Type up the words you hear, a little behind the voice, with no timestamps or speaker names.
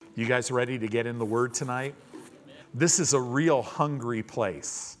You guys ready to get in the Word tonight? This is a real hungry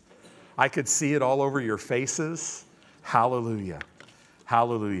place. I could see it all over your faces. Hallelujah.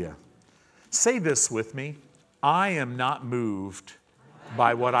 Hallelujah. Say this with me. I am not moved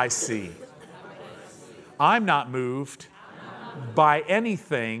by what I see. I'm not moved by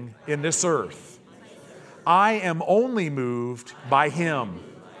anything in this earth. I am only moved by Him.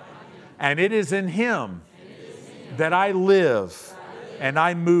 And it is in Him that I live and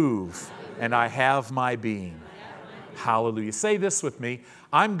I move and I have my being. Hallelujah. Say this with me.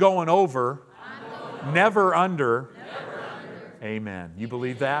 I'm going over, never under. Amen. You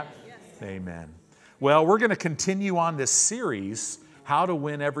believe that? Amen. Well, we're going to continue on this series, How to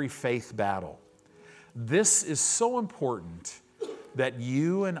Win Every Faith Battle. This is so important that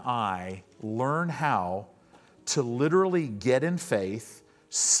you and I learn how to literally get in faith,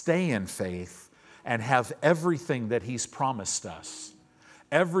 stay in faith, and have everything that He's promised us,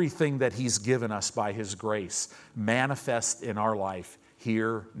 everything that He's given us by His grace, manifest in our life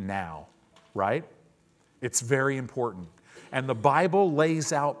here now, right? It's very important. And the Bible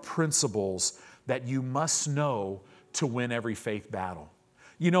lays out principles that you must know to win every faith battle.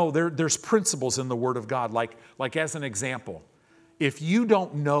 You know, there's principles in the Word of God, like as an example, if you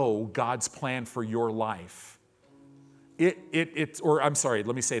don't know God's plan for your life, let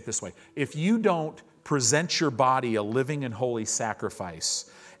me say it this way. If you don't present your body a living and holy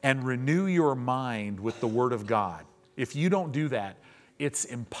sacrifice and renew your mind with the Word of God, if you don't do that, it's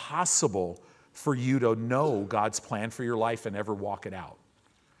impossible for you to know God's plan for your life and ever walk it out.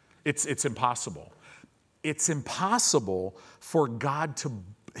 It's impossible. It's impossible for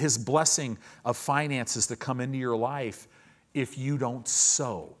His blessing of finances to come into your life if you don't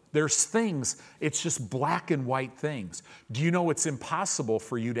sow. There's things, it's just black and white things. Do you know it's impossible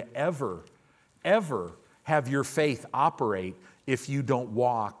for you to ever have your faith operate if you don't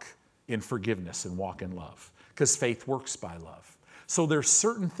walk in forgiveness and walk in love? Because faith works by love. So there's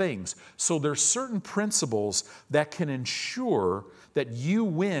certain things, there's certain principles that can ensure that you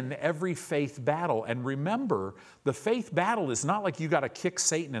win every faith battle. And remember, the faith battle is not like you got to kick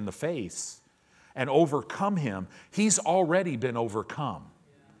Satan in the face and overcome him. He's already been overcome.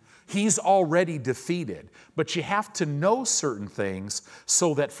 He's already defeated. But you have to know certain things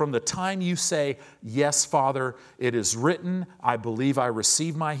so that from the time you say, yes, Father, it is written, I believe I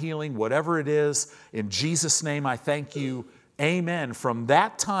receive my healing, whatever it is, in Jesus' name I thank you, amen. From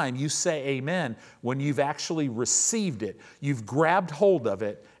that time you say amen when you've actually received it. You've grabbed hold of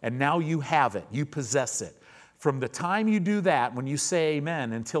it and now you have it. You possess it. From the time you do that, when you say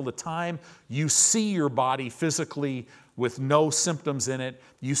amen, until the time you see your body physically with no symptoms in it,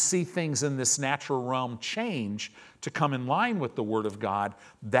 you see things in this natural realm change to come in line with the Word of God,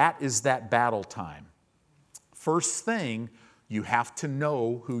 that is that battle time. First thing, you have to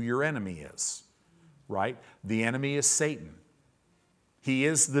know who your enemy is, right? The enemy is Satan. He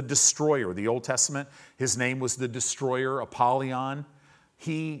is the destroyer. The Old Testament, his name was the destroyer, Apollyon.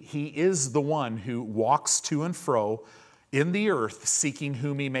 He is the one who walks to and fro in the earth seeking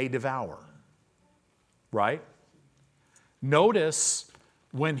whom he may devour, right? Notice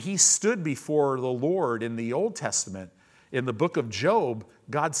when he stood before the Lord in the Old Testament, in the book of Job,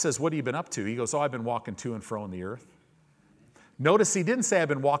 God says, what have you been up to? He goes, I've been walking to and fro in the earth. Notice he didn't say I've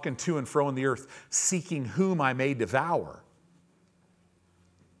been walking to and fro in the earth seeking whom I may devour.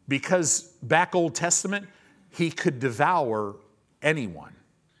 Because back Old Testament, he could devour anyone.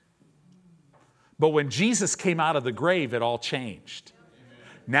 But when Jesus came out of the grave, it all changed.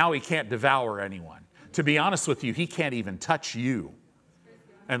 Now he can't devour anyone. To be honest with you, he can't even touch you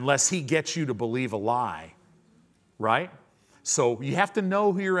unless he gets you to believe a lie, right? So you have to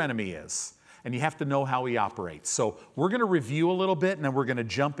know who your enemy is, and you have to know how he operates. So we're going to review a little bit, and then we're going to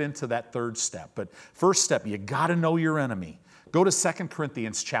jump into that third step. But first step, you got to know your enemy. Go to 2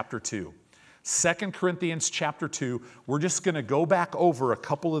 Corinthians chapter 2. 2 Corinthians chapter 2, we're just going to go back over a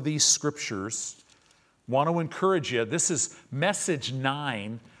couple of these scriptures. Want to encourage you, this is message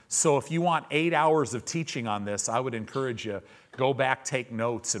 9. So if you want 8 hours of teaching on this, I would encourage you, go back, take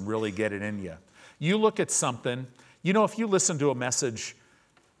notes, and really get it in you. You look at something, you know, if you listen to a message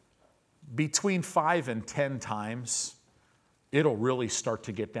between 5 and 10 times, it'll really start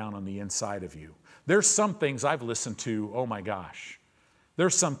to get down on the inside of you. There's some things I've listened to, oh my gosh.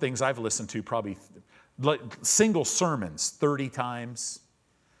 There's some things I've listened to probably single sermons 30 times.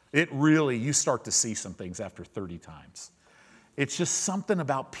 You start to see some things after 30 times. It's just something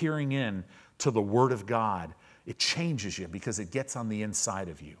about peering in to the Word of God. It changes you because it gets on the inside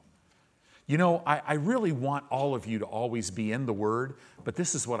of you. You know, I really want all of you to always be in the Word, but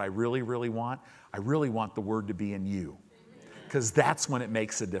this is what I really, really want. I really want the Word to be in you. because that's when it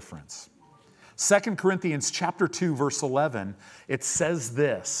makes a difference. 2 Corinthians chapter 2, verse 11, it says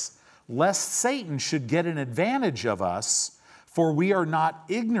this, lest Satan should get an advantage of us, for we are not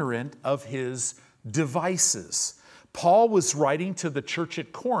ignorant of his devices. Paul was writing to the church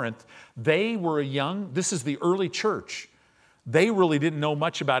at Corinth. They were this is the early church. They really didn't know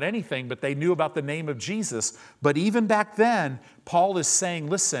much about anything, but they knew about the name of Jesus. But even back then, Paul is saying,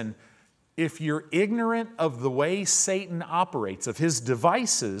 listen, if you're ignorant of the way Satan operates, of his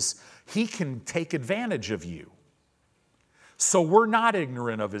devices, he can take advantage of you. So we're not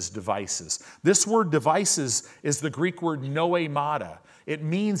ignorant of his devices. This word devices is the Greek word noemata. It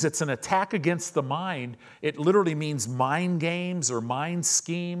means it's an attack against the mind. It literally means mind games or mind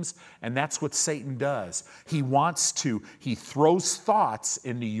schemes, and that's what Satan does. He throws thoughts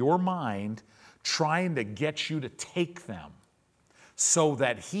into your mind trying to get you to take them so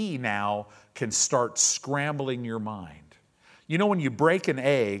that he now can start scrambling your mind. You know, when you break an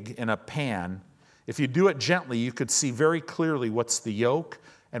egg in a pan, if you do it gently, you could see very clearly what's the yolk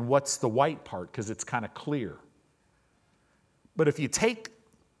and what's the white part because it's kind of clear. But if you take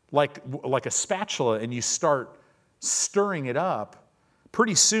like a spatula and you start stirring it up,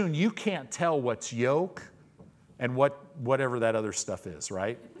 pretty soon you can't tell what's yolk and whatever that other stuff is,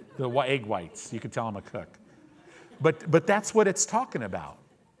 right? The egg whites. You can tell I'm a cook. But that's what it's talking about.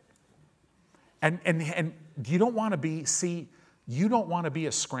 And you don't want to be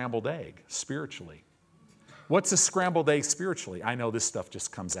a scrambled egg spiritually. What's a scrambled egg spiritually? I know this stuff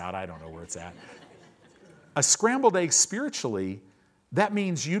just comes out. I don't know where it's at. A scrambled egg spiritually, that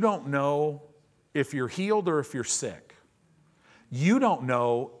means you don't know if you're healed or if you're sick. You don't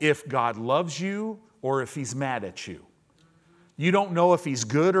know if God loves you or if he's mad at you. You don't know if he's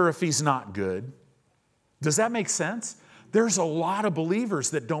good or if he's not good. Does that make sense? There's a lot of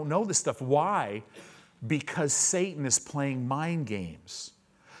believers that don't know this stuff. Why? Because Satan is playing mind games.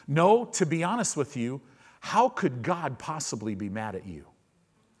 No, to be honest with you, how could God possibly be mad at you?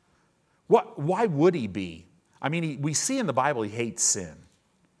 Why would he be? I mean, we see in the Bible he hates sin.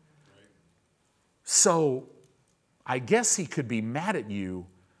 So I guess he could be mad at you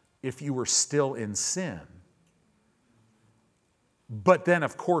if you were still in sin. But then,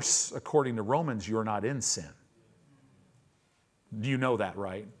 of course, according to Romans, you're not in sin. Do you know that,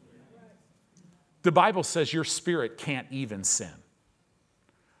 right? The Bible says your spirit can't even sin.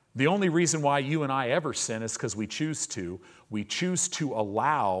 The only reason why you and I ever sin is because we choose to. We choose to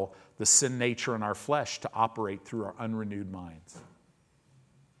allow the sin nature in our flesh to operate through our unrenewed minds.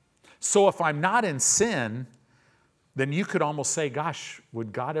 So if I'm not in sin, then you could almost say, gosh,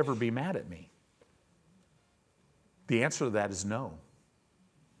 would God ever be mad at me? The answer to that is no.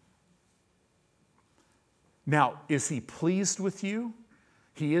 Now, is he pleased with you?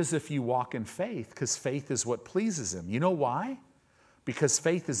 He is if you walk in faith, because faith is what pleases him. You know why? Because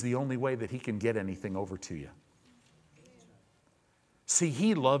faith is the only way that he can get anything over to you. See,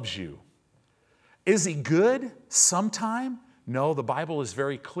 he loves you. Is he good sometime? No, the Bible is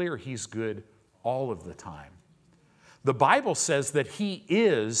very clear he's good all of the time. The Bible says that he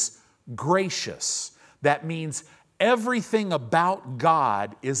is gracious. That means everything about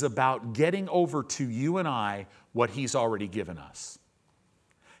God is about getting over to you and I what he's already given us.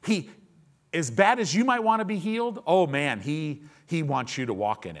 As bad as you might want to be healed, oh man, he wants you to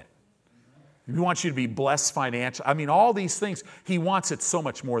walk in it. He wants you to be blessed financially. I mean, all these things. He wants it so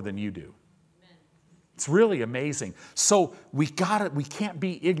much more than you do. It's really amazing. So we can't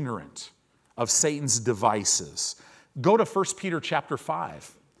be ignorant of Satan's devices. Go to 1 Peter chapter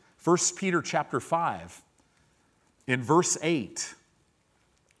 5. 1 Peter chapter 5. In verse 8,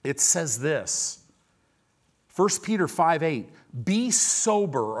 it says this. 1 Peter 5:8. Be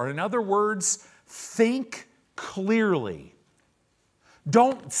sober, or in other words, think clearly.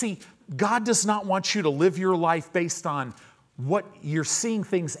 God does not want you to live your life based on what you're seeing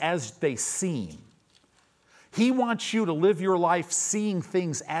things as they seem. He wants you to live your life seeing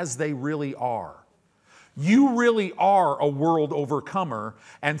things as they really are. You really are a world overcomer,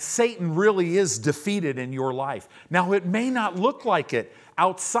 and Satan really is defeated in your life. Now, it may not look like it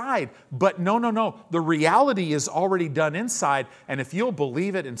outside, but no. The reality is already done inside, and if you'll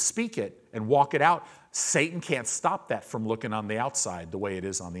believe it and speak it and walk it out, Satan can't stop that from looking on the outside the way it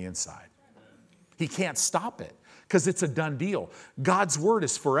is on the inside. He can't stop it because it's a done deal. God's word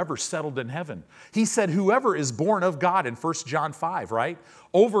is forever settled in heaven. He said whoever is born of God in 1 John 5, right,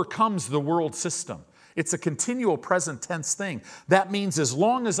 overcomes the world system. It's a continual present tense thing. That means as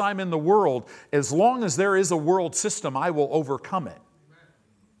long as I'm in the world, as long as there is a world system, I will overcome it.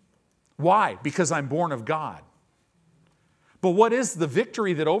 Why? Because I'm born of God. But what is the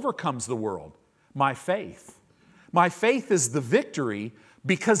victory that overcomes the world? My faith. My faith is the victory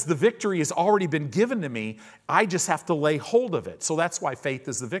because the victory has already been given to me. I just have to lay hold of it. So that's why faith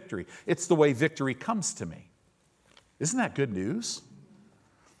is the victory. It's the way victory comes to me. Isn't that good news?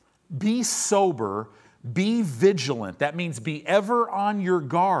 Be sober, be vigilant. That means be ever on your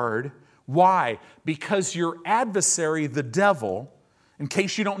guard. Why? Because your adversary, the devil, in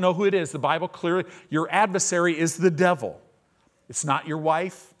case you don't know who it is, the Bible clearly, your adversary is the devil. It's not your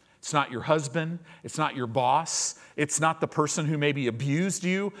wife. It's not your husband. It's not your boss. It's not the person who maybe abused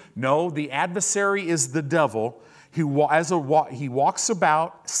you. No, the adversary is the devil who he walks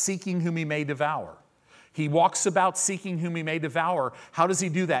about seeking whom he may devour. He walks about seeking whom he may devour. How does he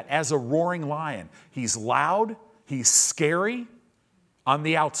do that? As a roaring lion. He's loud. He's scary on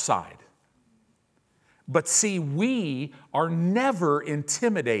the outside. But see, we are never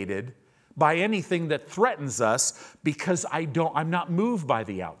intimidated by anything that threatens us because I'm not moved by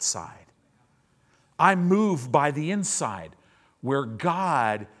the outside. I'm moved by the inside, where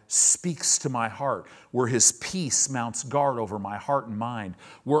God speaks to my heart, where His peace mounts guard over my heart and mind,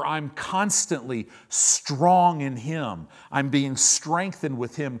 where I'm constantly strong in Him. I'm being strengthened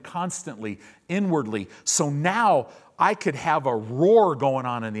with Him constantly, inwardly. So now I could have a roar going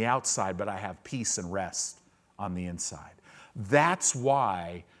on the outside, but I have peace and rest on the inside. That's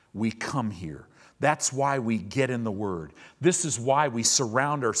why we come here. That's why we get in the Word. This is why we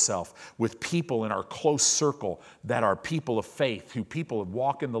surround ourselves with people in our close circle that are people of faith, people who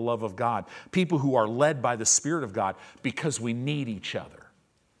walk in the love of God, people who are led by the Spirit of God, because we need each other.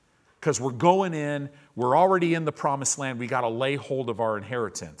 Because we're going in, we're already in the promised land, we got to lay hold of our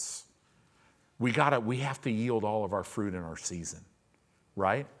inheritance. We have to yield all of our fruit in our season,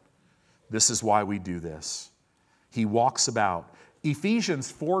 right? This is why we do this. He walks about.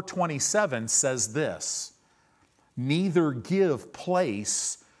 Ephesians 4:27 says this, neither give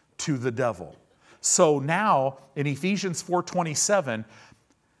place to the devil. So now in Ephesians 4:27,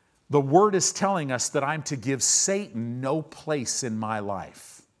 the word is telling us that I'm to give Satan no place in my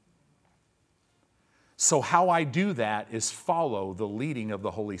life. So how I do that is follow the leading of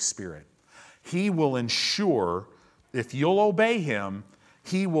the Holy Spirit. He will ensure, if you'll obey Him,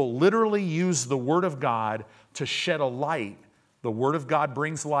 He will literally use the Word of God to shed a light. The Word of God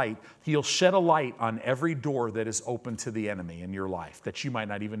brings light. He'll shed a light on every door that is open to the enemy in your life that you might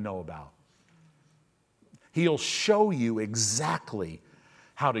not even know about. He'll show you exactly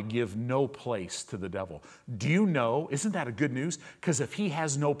how to give no place to the devil. Do you know, isn't that a good news? Because if he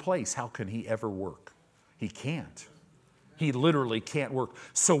has no place, how can he ever work? He can't. He literally can't work.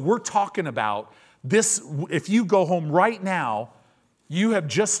 So we're talking about this. If you go home right now, you have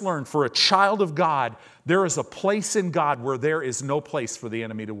just learned, for a child of God, there is a place in God where there is no place for the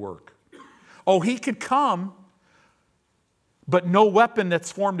enemy to work. Oh, he could come, but no weapon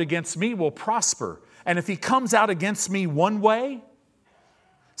that's formed against me will prosper. And if he comes out against me one way,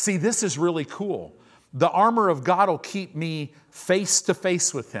 see, this is really cool. The armor of God will keep me face to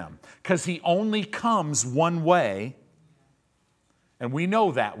face with him because he only comes one way. And we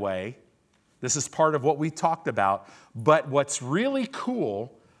know that way. This is part of what we talked about. But what's really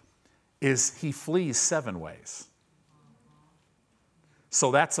cool is he flees 7 ways.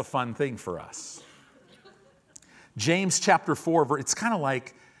 So that's a fun thing for us. James chapter 4, it's kind of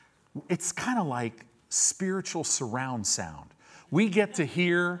like spiritual surround sound. We get to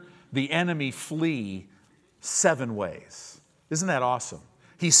hear the enemy flee 7 ways. Isn't that awesome?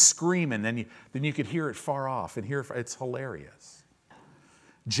 He's screaming, then you could hear it far off, and it's hilarious.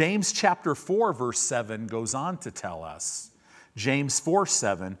 James chapter 4, verse 7 goes on to tell us, James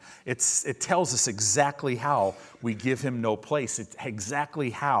 4:7, it tells us exactly how we give him no place. It's exactly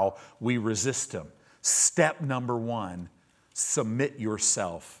how we resist him. Step number 1, submit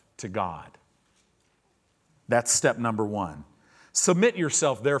yourself to God. That's step number 1. Submit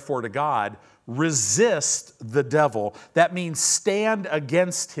yourself, therefore, to God. Resist the devil. That means stand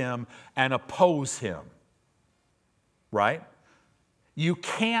against him and oppose him. Right? You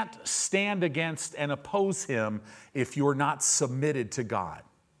can't stand against and oppose him if you're not submitted to God.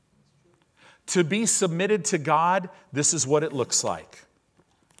 To be submitted to God, this is what it looks like.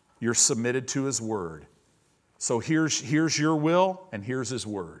 You're submitted to his word. So here's your will and here's his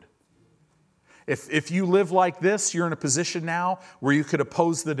word. If you live like this, you're in a position now where you could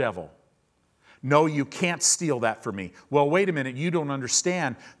oppose the devil. No, you can't steal that from me. Well, wait a minute, you don't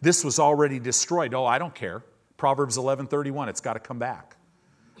understand. This was already destroyed. Oh, I don't care. Proverbs 11:31, it's got to come back.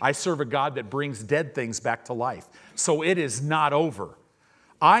 I serve a God that brings dead things back to life. So it is not over.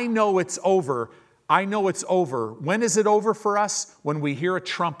 I know it's over. I know it's over. When is it over for us? When we hear a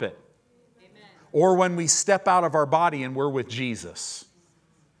trumpet. Amen. Or when we step out of our body and we're with Jesus.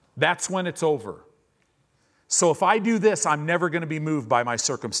 That's when it's over. So if I do this, I'm never going to be moved by my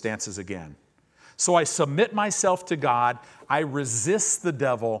circumstances again. So I submit myself to God, I resist the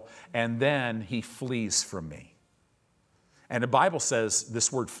devil, and then he flees from me. And the Bible says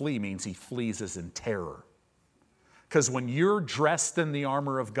this word flee means he flees as in terror. Because when you're dressed in the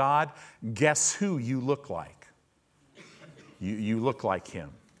armor of God, guess who you look like? You look like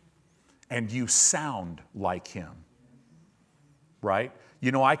him. And you sound like him. Right?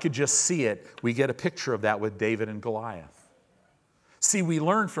 You know, I could just see it. We get a picture of that with David and Goliath. See, we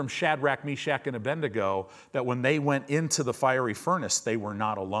learned from Shadrach, Meshach, and Abednego that when they went into the fiery furnace, they were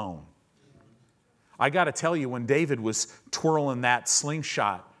not alone. I got to tell you, when David was twirling that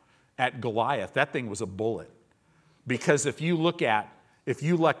slingshot at Goliath, that thing was a bullet. Because if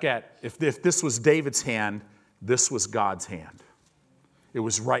this was David's hand, this was God's hand. It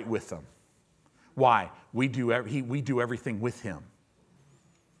was right with him. Why? We do everything with him.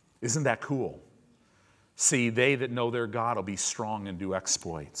 Isn't that cool? See, they that know their God will be strong and do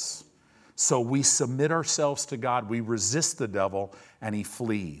exploits. So we submit ourselves to God, we resist the devil, and he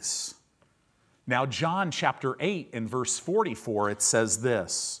flees. Now, John chapter 8 and verse 44, it says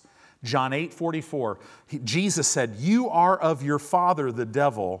this. John 8:44, Jesus said, "You are of your father the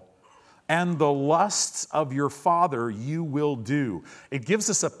devil, and the lusts of your father you will do." It gives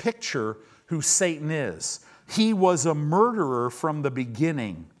us a picture who Satan is. He was a murderer from the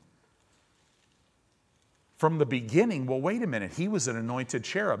beginning. From the beginning, well, wait a minute, he was an anointed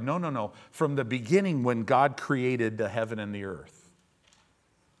cherub. No. From the beginning when God created the heaven and the earth.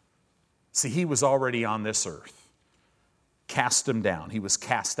 See, he was already on this earth. Cast him down. He was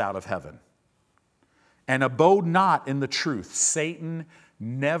cast out of heaven. And abode not in the truth. Satan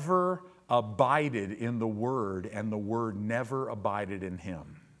never abided in the Word, and the Word never abided in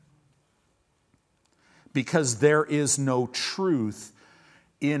him. Because there is no truth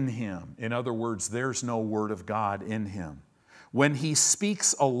in him. In other words, there's no Word of God in him. When he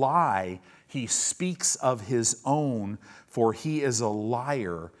speaks a lie, he speaks of his own, for he is a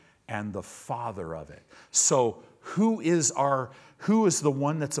liar and the father of it. So who is the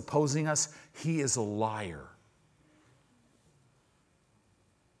one that's opposing us? He is a liar.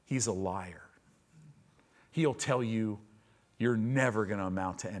 He's a liar. He'll tell you you're never going to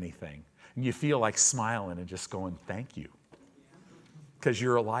amount to anything. And you feel like smiling and just going, thank you. Because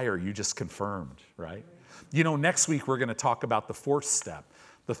you're a liar, you just confirmed, right? You know, next week we're going to talk about the fourth step.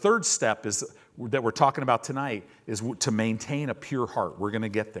 The third step that we're talking about tonight is to maintain a pure heart. We're going to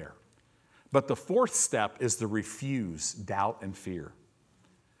get there. But the fourth step is to refuse doubt and fear.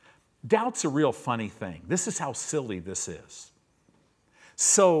 Doubt's a real funny thing. This is how silly this is.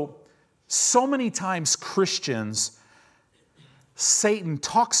 So many times Christians, Satan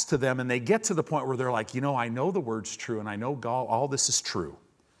talks to them and they get to the point where they're like, you know, I know the word's true and I know God, all this is true.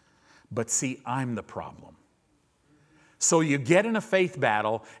 But see, I'm the problem. So you get in a faith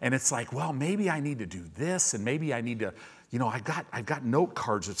battle and it's like, well, maybe I need to do this and maybe I need to, you know, I've got note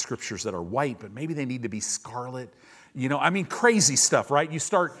cards with scriptures that are white, but maybe they need to be scarlet. You know, I mean, crazy stuff, right? You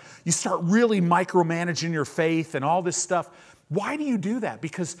start really micromanaging your faith and all this stuff. Why do you do that?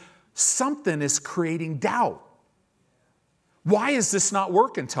 Because something is creating doubt. Why is this not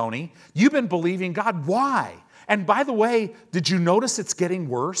working, Tony? You've been believing God. Why? And by the way, did you notice it's getting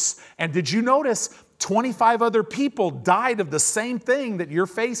worse? And did you notice 25 other people died of the same thing that you're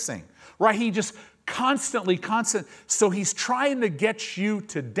facing? Right? He just constant. So he's trying to get you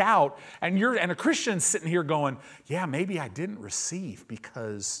to doubt. And a Christian's sitting here going, yeah, maybe I didn't receive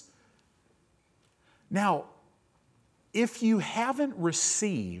because. Now, if you haven't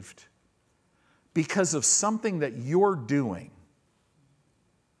received because of something that you're doing,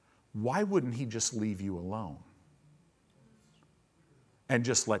 why wouldn't he just leave you alone and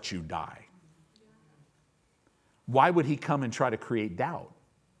just let you die? Why would he come and try to create doubt?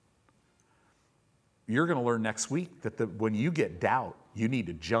 You're going to learn next week that when you get doubt, you need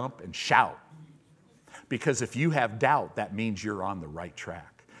to jump and shout. Because if you have doubt, that means you're on the right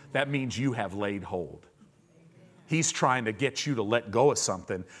track. That means you have laid hold. He's trying to get you to let go of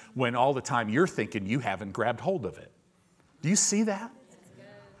something when all the time you're thinking you haven't grabbed hold of it. Do you see that?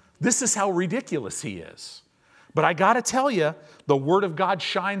 This is how ridiculous he is. But I got to tell you, the Word of God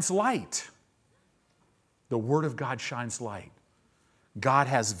shines light. The Word of God shines light. God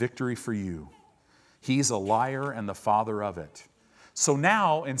has victory for you. He's a liar and the father of it. So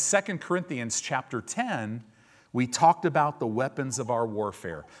now in 2 Corinthians chapter 10, we talked about the weapons of our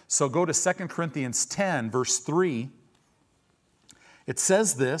warfare. So go to 2 Corinthians 10, verse 3. It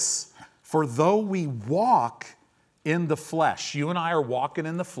says this, for though we walk in the flesh, you and I are walking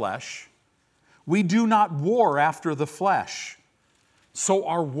in the flesh, we do not war after the flesh. So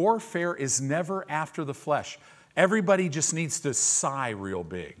our warfare is never after the flesh. Everybody just needs to sigh real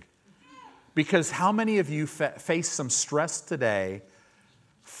big. Because how many of you face some stress today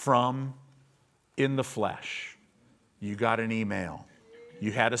from in the flesh? You got an email.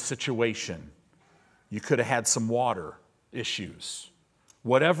 You had a situation. You could have had some water issues.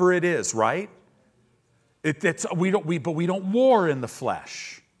 Whatever it is, right? But we don't war in the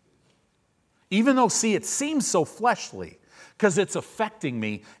flesh. Even though, see, it seems so fleshly, because it's affecting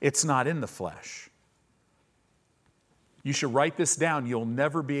me, it's not in the flesh. You should write this down. You'll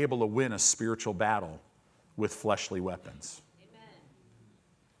never be able to win a spiritual battle with fleshly weapons. Amen.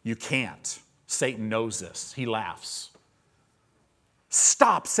 You can't. Satan knows this. He laughs.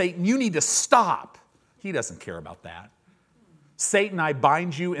 Stop, Satan. You need to stop. He doesn't care about that. Satan, I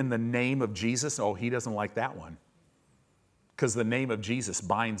bind you in the name of Jesus. Oh, he doesn't like that one. Because the name of Jesus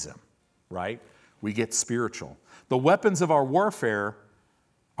binds him, right? We get spiritual. The weapons of our warfare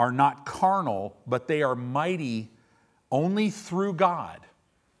are not carnal, but they are mighty only through God.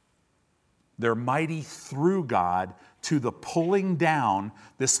 They're mighty through God to the pulling down.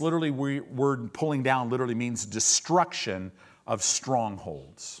 This word pulling down literally means destruction of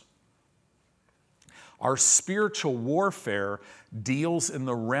strongholds. Our spiritual warfare deals in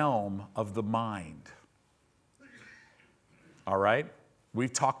the realm of the mind. All right?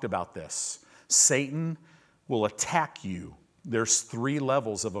 We've talked about this. Satan will attack you. There's 3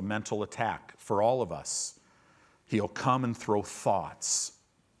 levels of a mental attack for all of us. He'll come and throw thoughts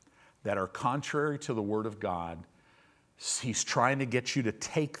that are contrary to the Word of God. He's trying to get you to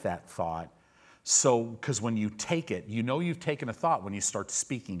take that thought. So, because when you take it, you know you've taken a thought when you start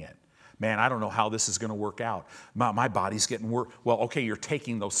speaking it. Man, I don't know how this is going to work out. My body's getting worse. Well, okay, you're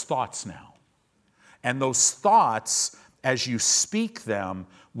taking those thoughts now. And those thoughts, as you speak them,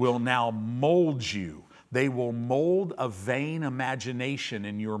 will now mold you. They will mold a vain imagination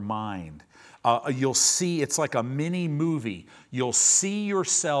in your mind. You'll see, it's like a mini movie. You'll see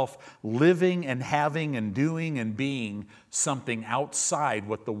yourself living and having and doing and being something outside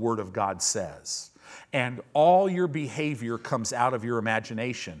what the Word of God says. And all your behavior comes out of your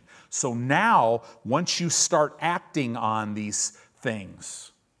imagination. So now, once you start acting on these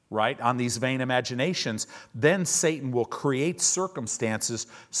things, right, on these vain imaginations, then Satan will create circumstances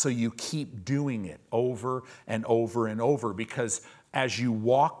so you keep doing it over and over and over, because as you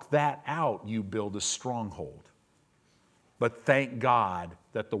walk that out, you build a stronghold. But thank God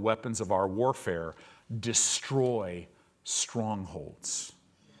that the weapons of our warfare destroy strongholds.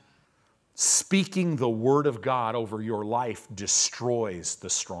 Speaking the Word of God over your life destroys the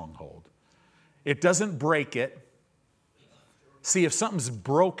stronghold. It doesn't break it. See, if something's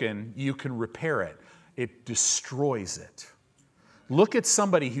broken, you can repair it. It destroys it. Look at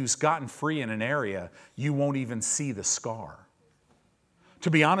somebody who's gotten free in an area, you won't even see the scar. To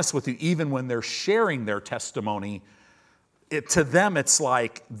be honest with you, even when they're sharing their testimony, to them it's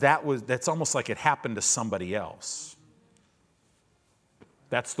like that's almost like it happened to somebody else.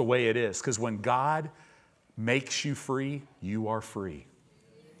 That's the way it is. Because when God makes you free, you are free.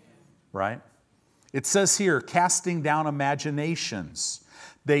 Right? It says here, casting down imaginations.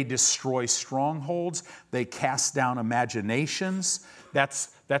 They destroy strongholds. They cast down imaginations.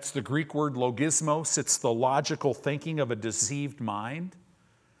 That's the Greek word logismos. It's the logical thinking of a deceived mind.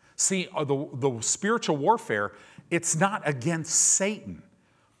 See, the spiritual warfare, it's not against Satan.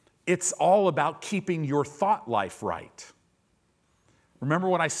 It's all about keeping your thought life right. Remember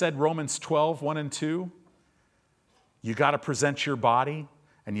what I said, Romans 12, 1 and 2? You got to present your body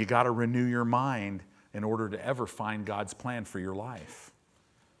and you got to renew your mind in order to ever find God's plan for your life.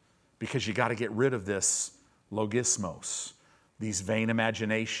 Because you got to get rid of this logismos, these vain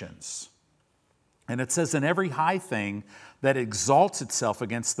imaginations. And it says, in every high thing that exalts itself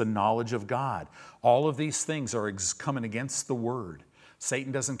against the knowledge of God. All of these things are coming against the Word.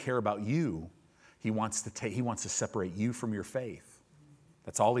 Satan doesn't care about you. He wants to separate you from your faith.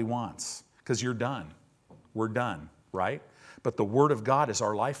 That's all he wants, because you're done. We're done, right? But the Word of God is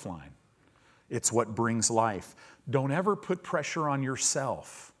our lifeline. It's what brings life. Don't ever put pressure on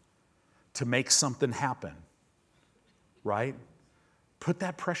yourself to make something happen, right? Put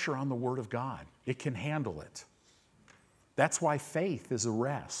that pressure on the Word of God. It can handle it. That's why faith is a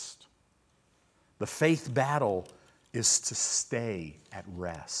rest. The faith battle is to stay at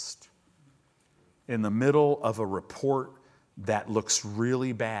rest. In the middle of a report that looks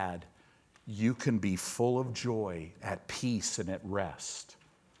really bad, you can be full of joy, at peace, and at rest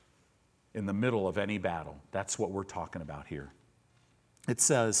in the middle of any battle. That's what we're talking about here. It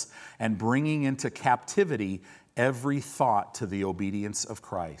says, and bringing into captivity every thought to the obedience of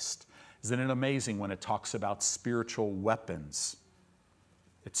Christ. Isn't it amazing when it talks about spiritual weapons?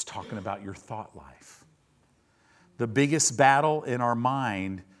 It's talking about your thought life. The biggest battle in our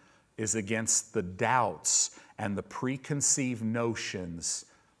mind is against the doubts and the preconceived notions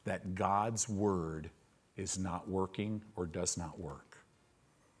that God's word is not working or does not work.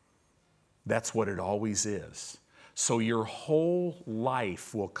 That's what it always is. So your whole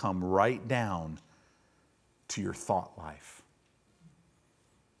life will come right down to your thought life.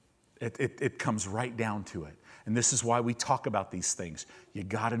 It comes right down to it. And this is why we talk about these things. You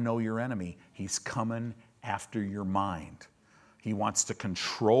got to know your enemy. He's coming after your mind. He wants to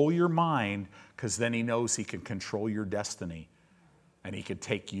control your mind because then he knows he can control your destiny. And he could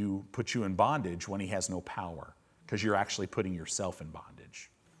put you in bondage when he has no power because you're actually putting yourself in bondage.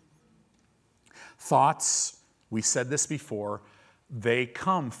 Thoughts, we said this before, they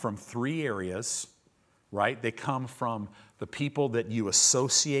come from 3 areas, right? They come from the people that you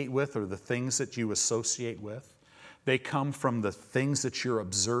associate with or the things that you associate with. They come from the things that you're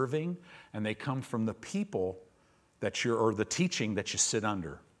observing, and they come from the people or the teaching that you sit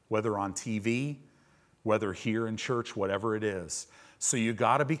under, whether on TV, whether here in church, whatever it is. So you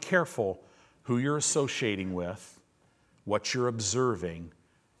got to be careful who you're associating with, what you're observing,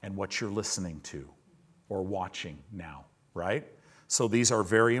 and what you're listening to or watching now, right? So these are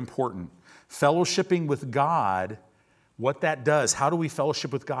very important. Fellowshipping with God, what that does, how do we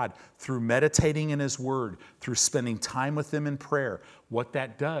fellowship with God? Through meditating in His Word, through spending time with Him in prayer. What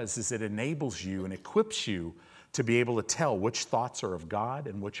that does is it enables you and equips you to be able to tell which thoughts are of God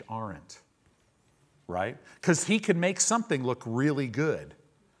and which aren't, right? Because He can make something look really good,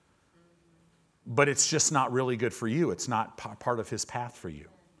 but it's just not really good for you. It's not part of His path for you,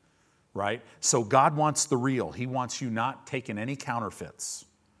 right? So God wants the real. He wants you not taking any counterfeits.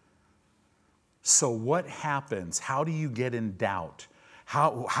 So what happens? How do you get in doubt?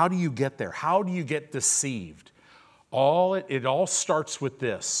 How do you get there? How do you get deceived? It all starts with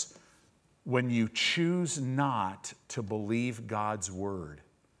this. When you choose not to believe God's word,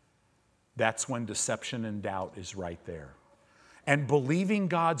 that's when deception and doubt is right there. And believing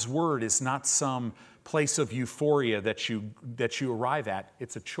God's word is not some place of euphoria that you arrive at.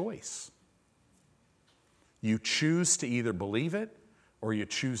 It's a choice. You choose to either believe it or you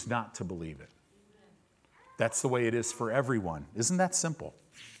choose not to believe it. That's the way it is for everyone. Isn't that simple?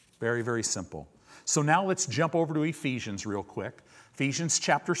 Very, very simple. So now let's jump over to Ephesians real quick. Ephesians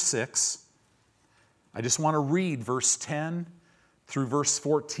chapter 6. I just want to read verse 10 through verse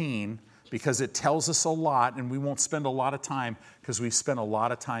 14 because it tells us a lot, and we won't spend a lot of time because we've spent a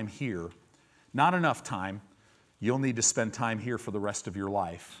lot of time here. Not enough time. You'll need to spend time here for the rest of your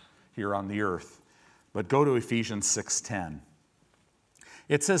life here on the earth. But go to Ephesians 6:10.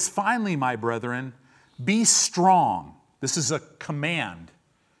 It says, "Finally, my brethren, be strong." This is a command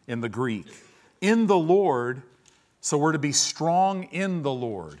in the Greek. In the Lord, so we're to be strong in the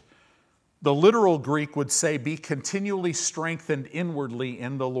Lord. The literal Greek would say, be continually strengthened inwardly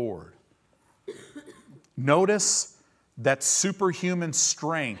in the Lord. Notice that superhuman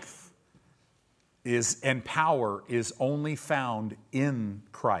strength and power is only found in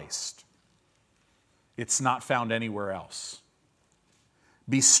Christ. It's not found anywhere else.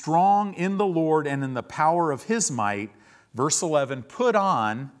 Be strong in the Lord and in the power of His might. Verse 11, put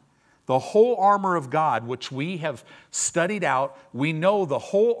on the whole armor of God, which we have studied out. We know the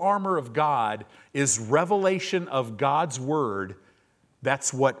whole armor of God is revelation of God's word.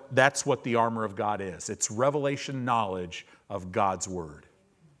 That's what the armor of God is. It's revelation knowledge of God's word.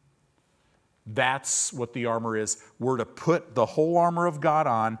 That's what the armor is. We're to put the whole armor of God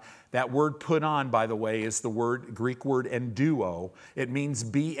on. That word put on, by the way, is the Greek word enduo. It means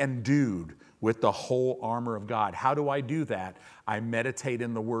be endued with the whole armor of God. How do I do that? I meditate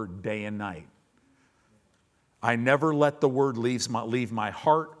in the word day and night. I never let the word leave my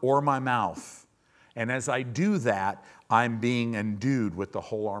heart or my mouth. And as I do that, I'm being endued with the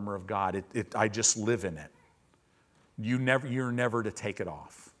whole armor of God. I just live in it. You're never to take it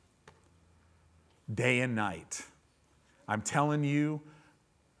off. Day and night. I'm telling you,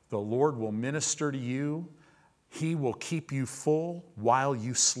 the Lord will minister to you. He will keep you full while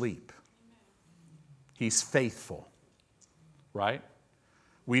you sleep. He's faithful, right?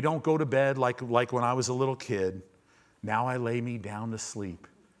 We don't go to bed like when I was a little kid. Now I lay me down to sleep.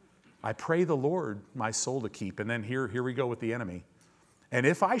 I pray the Lord my soul to keep. And then here we go with the enemy. And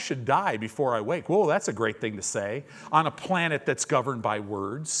if I should die before I wake, whoa, that's a great thing to say on a planet that's governed by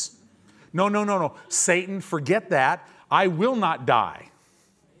words. No. Satan, forget that. I will not die.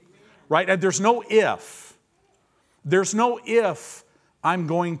 Right? And there's no if. There's no if I'm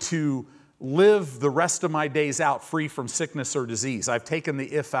going to live the rest of my days out free from sickness or disease. I've taken the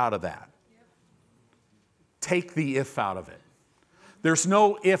if out of that. Take the if out of it. There's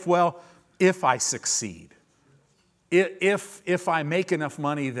no if I succeed. If I make enough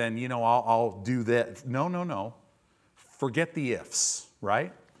money, then, I'll do that. No. Forget the ifs,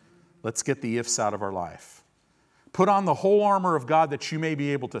 right? Let's get the ifs out of our life. Put on the whole armor of God that you may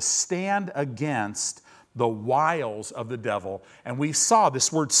be able to stand against the wiles of the devil. And we saw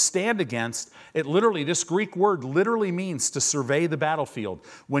this word stand against, this Greek word literally means to survey the battlefield.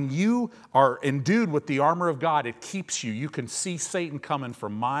 When you are endued with the armor of God, it keeps you. You can see Satan coming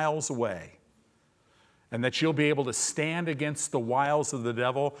from miles away. And that you'll be able to stand against the wiles of the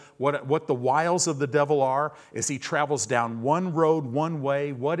devil. What the wiles of the devil are is he travels down one road, one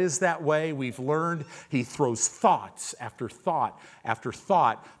way. What is that way? We've learned he throws thoughts after thought after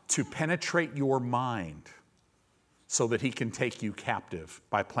thought to penetrate your mind so that he can take you captive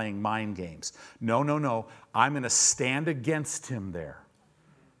by playing mind games. No. I'm going to stand against him there.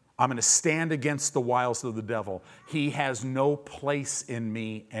 I'm going to stand against the wiles of the devil. He has no place in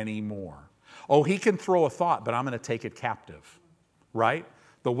me anymore. Oh, he can throw a thought, but I'm going to take it captive, right?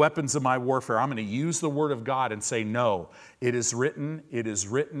 The weapons of my warfare, I'm going to use the word of God and say, no, it is written, it is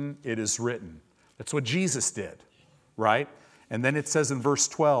written, it is written. That's what Jesus did, right? And then it says in verse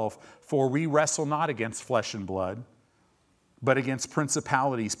 12, for we wrestle not against flesh and blood, but against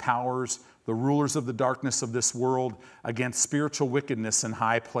principalities, powers, the rulers of the darkness of this world, against spiritual wickedness in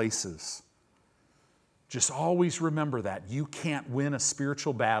high places. Just always remember that. You can't win a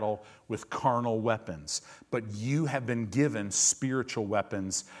spiritual battle with carnal weapons, but you have been given spiritual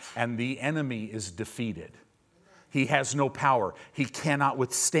weapons, and the enemy is defeated. He has no power. He cannot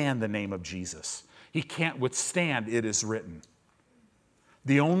withstand the name of Jesus. He can't withstand it is written.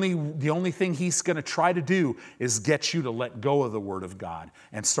 The only thing he's going to try to do is get you to let go of the Word of God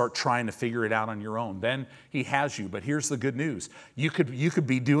and start trying to figure it out on your own. Then he has you. But here's the good news. You could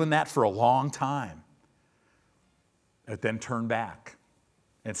be doing that for a long time. And then turn back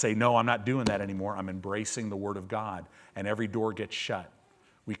and say, no, I'm not doing that anymore. I'm embracing the Word of God. And every door gets shut.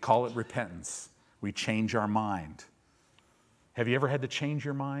 We call it repentance. We change our mind. Have you ever had to change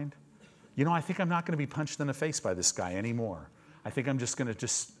your mind? I think I'm not going to be punched in the face by this guy anymore. I think I'm just going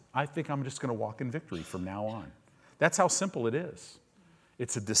to walk in victory from now on. That's how simple it is.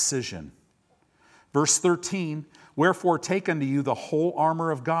 It's a decision. Verse 13, wherefore take unto you the whole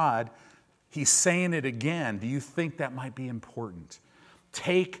armor of God. He's saying it again. Do you think that might be important?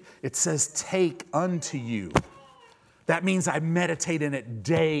 It says, take unto you. That means I meditate in it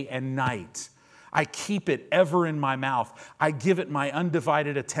day and night. I keep it ever in my mouth. I give it my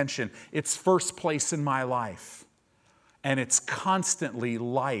undivided attention. It's first place in my life. And it's constantly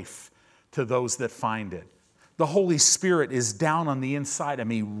life to those that find it. The Holy Spirit is down on the inside of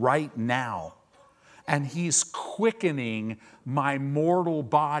me right now. And he's quickening my mortal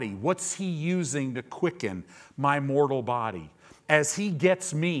body. What's he using to quicken my mortal body? As he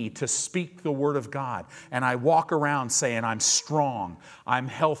gets me to speak the word of God, and I walk around saying, I'm strong, I'm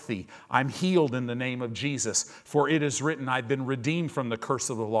healthy, I'm healed in the name of Jesus. For it is written, I've been redeemed from the curse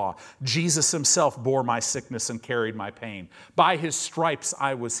of the law. Jesus himself bore my sickness and carried my pain. By his stripes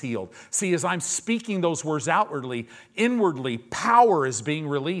I was healed. See, as I'm speaking those words outwardly, inwardly, power is being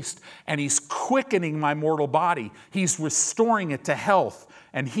released, and he's quickening my mortal body. He's restoring it to health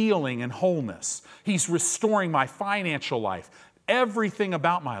and healing and wholeness. He's restoring my financial life. Everything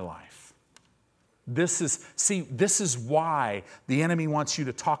about my life. This is why the enemy wants you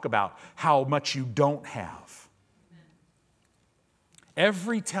to talk about how much you don't have.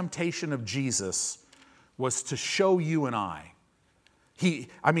 Every temptation of Jesus was to show you and I.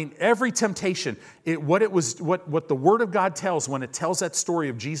 Every temptation, what the Word of God tells when it tells that story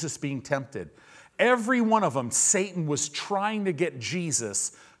of Jesus being tempted, every one of them, Satan was trying to get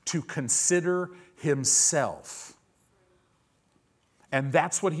Jesus to consider himself. And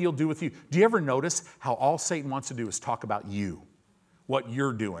that's what he'll do with you. Do you ever notice how all Satan wants to do is talk about you, what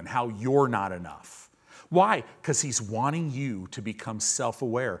you're doing, how you're not enough? Why? Because he's wanting you to become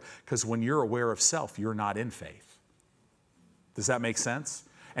self-aware. Because when you're aware of self, you're not in faith. Does that make sense?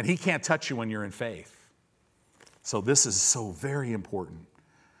 And he can't touch you when you're in faith. So this is so very important.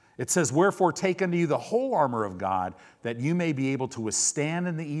 It says, wherefore take unto you the whole armor of God, that you may be able to withstand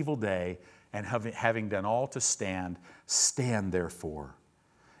in the evil day, and having done all to stand, stand therefore.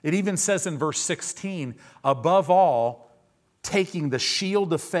 It even says in verse 16, above all, taking the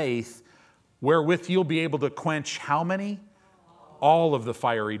shield of faith, wherewith you'll be able to quench how many? All of the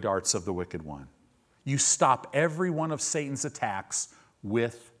fiery darts of the wicked one. You stop every one of Satan's attacks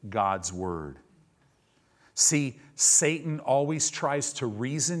with God's word. See, Satan always tries to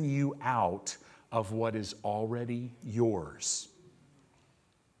reason you out of what is already yours.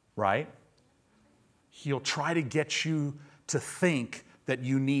 Right? He'll try to get you to think that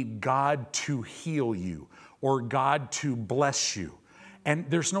you need God to heal you or God to bless you. And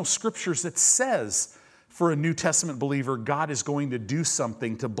there's no scriptures that says for a New Testament believer, God is going to do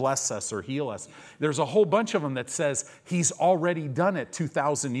something to bless us or heal us. There's a whole bunch of them that says he's already done it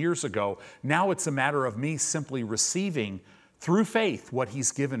 2,000 years ago. Now it's a matter of me simply receiving through faith what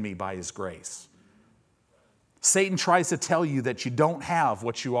he's given me by his grace. Satan tries to tell you that you don't have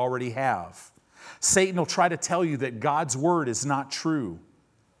what you already have. Satan will try to tell you that God's word is not true.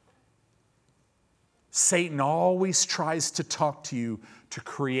 Satan always tries to talk to you to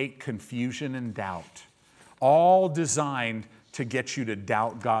create confusion and doubt, all designed to get you to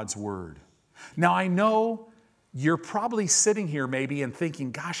doubt God's word. Now, I know you're probably sitting here maybe and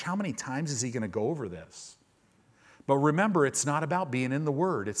thinking, gosh, how many times is he going to go over this? But remember, it's not about being in the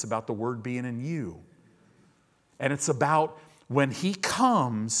word. It's about the word being in you. And it's about when he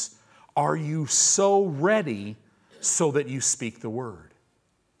comes, are you so ready so that you speak the word?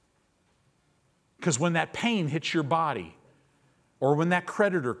 Because when that pain hits your body, or when that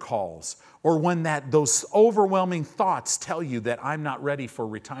creditor calls, or when those overwhelming thoughts tell you that I'm not ready for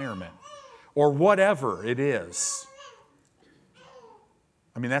retirement, or whatever it is.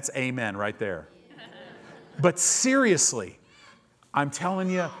 I mean, that's amen right there. But seriously, I'm telling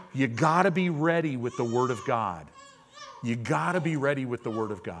you, you got to be ready with the Word of God. You got to be ready with the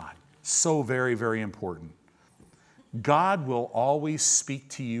Word of God. So very, very important. God will always speak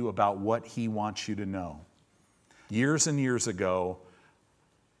to you about what he wants you to know. Years and years ago,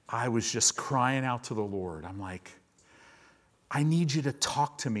 I was just crying out to the Lord. I'm like, I need you to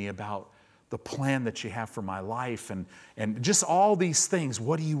talk to me about the plan that you have for my life and just all these things.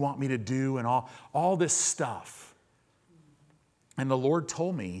 What do you want me to do? And all this stuff. And the Lord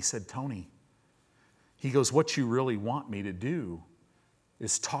told me, he said, Tony, he goes, what you really want me to do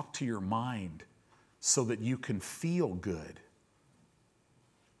is talk to your mind so that you can feel good,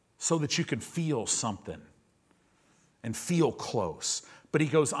 so that you can feel something and feel close. But he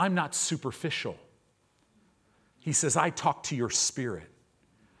goes, I'm not superficial. He says, I talk to your spirit.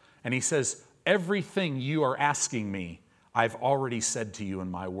 And he says, everything you are asking me, I've already said to you in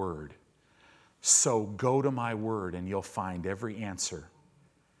my word. So go to my word and you'll find every answer.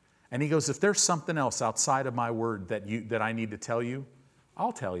 And he goes, if there's something else outside of my word that I need to tell you,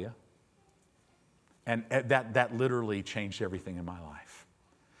 I'll tell you. And that literally changed everything in my life.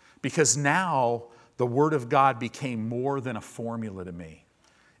 Because now the Word of God became more than a formula to me.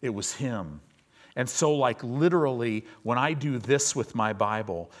 It was him. And so like literally when I do this with my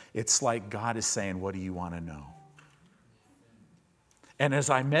Bible, it's like God is saying, what do you want to know? And as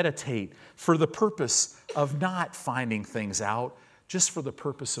I meditate for the purpose of not finding things out, just for the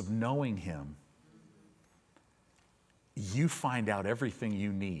purpose of knowing him, you find out everything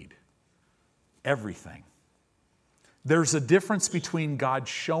you need. Everything. There's a difference between God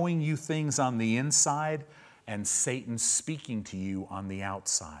showing you things on the inside and Satan speaking to you on the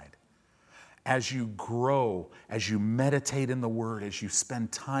outside. As you grow, as you meditate in the Word, as you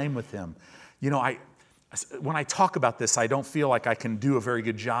spend time with him. You know, when I talk about this, I don't feel like I can do a very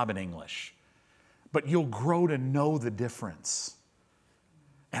good job in English. But you'll grow to know the difference.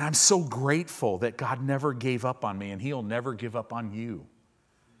 And I'm so grateful that God never gave up on me, and he'll never give up on you.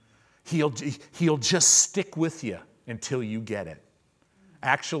 He'll just stick with you until you get it.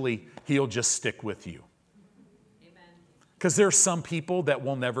 Actually, he'll just stick with you. Because there's some people that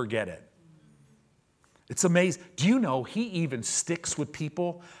will never get it. It's amazing. Do you know he even sticks with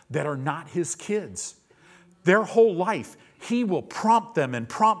people that are not his kids? Their whole life, he will prompt them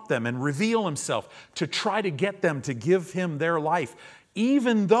and reveal himself to try to get them to give him their life,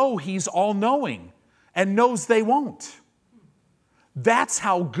 even though he's all-knowing and knows they won't. That's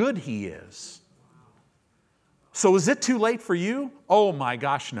how good he is. So is it too late for you? Oh my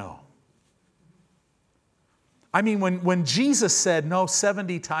gosh, no. I mean, when Jesus said, no,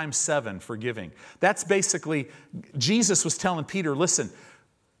 70 times 7 forgiving, that's basically, Jesus was telling Peter, listen,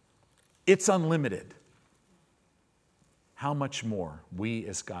 it's unlimited. How much more we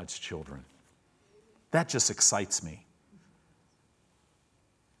as God's children? That just excites me.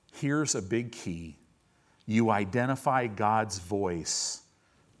 Here's a big key. You identify God's voice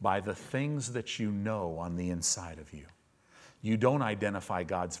by the things that you know on the inside of you. You don't identify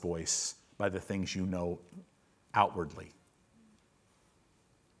God's voice by the things you know outwardly.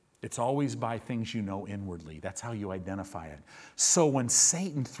 It's always by things you know inwardly. That's how you identify it. So when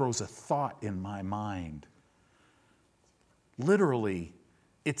Satan throws a thought in my mind, literally,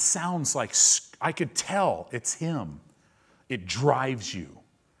 it sounds like I could tell it's him. It drives you.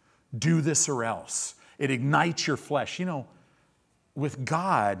 Do this or else. It ignites your flesh. You know, with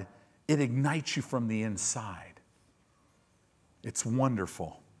God, it ignites you from the inside. It's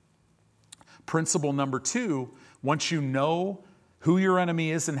wonderful. Principle number 2, once you know who your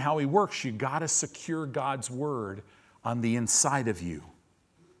enemy is and how he works, you got to secure God's word on the inside of you.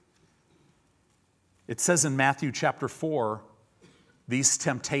 It says in Matthew chapter 4, these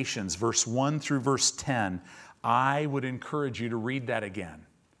temptations, verse 1 through verse 10, I would encourage you to read that again.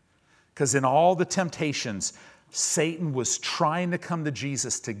 Because in all the temptations, Satan was trying to come to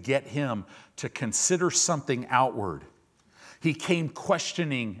Jesus to get him to consider something outward. He came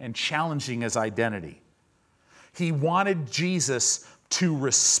questioning and challenging his identity. He wanted Jesus to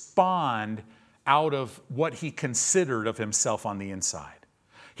respond out of what he considered of himself on the inside.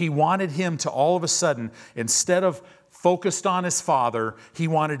 He wanted him to all of a sudden, instead of focused on his Father, he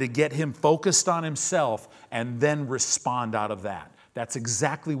wanted to get him focused on himself and then respond out of that. That's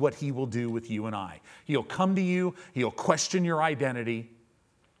exactly what he will do with you and I. He'll come to you, he'll question your identity.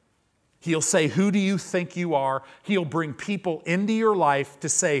 He'll say, who do you think you are? He'll bring people into your life to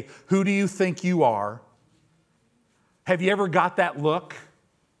say, who do you think you are? Have you ever got that look?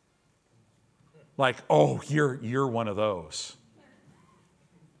 Like, oh, you're one of those.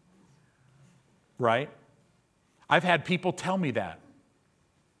 Right? I've had people tell me that.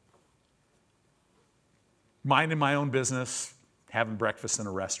 Minding my own business, having breakfast in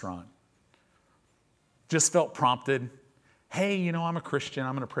a restaurant. Just felt prompted. Hey, I'm a Christian.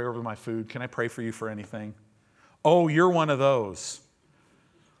 I'm going to pray over my food. Can I pray for you for anything? Oh, you're one of those.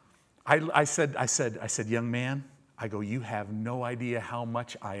 I said, young man, I go, you have no idea how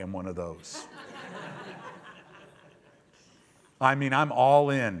much I am one of those. I mean, I'm all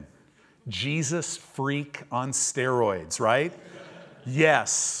in. Jesus freak on steroids, right?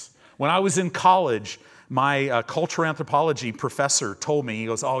 Yes. When I was in college, my cultural anthropology professor told me, he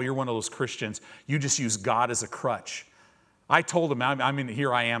goes, oh, you're one of those Christians. You just use God as a crutch. I told him,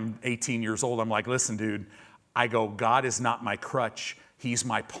 here I am, 18 years old. I'm like, listen, dude, I go, God is not my crutch. He's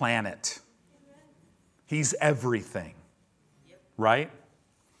my planet. He's everything, right?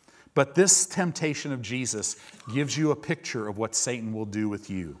 But this temptation of Jesus gives you a picture of what Satan will do with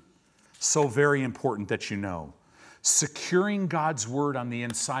you. So very important that you know. Securing God's word on the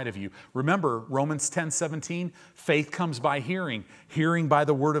inside of you. Remember, Romans 10:17, faith comes by hearing, hearing by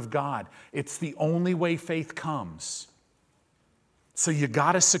the word of God. It's the only way faith comes. So you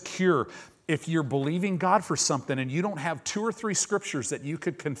got to secure. If you're believing God for something and you don't have 2 or 3 scriptures that you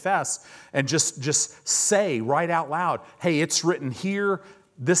could confess and just say right out loud, hey, it's written here,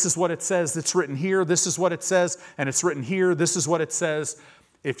 this is what it says, it's written here, this is what it says, and it's written here, this is what it says.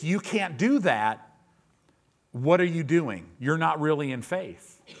 If you can't do that, what are you doing? You're not really in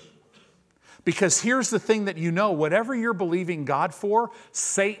faith. Because here's the thing that you know, whatever you're believing God for,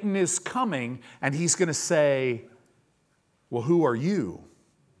 Satan is coming and he's going to say, well, who are you?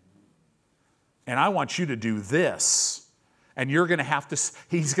 And I want you to do this. And you're going to have to,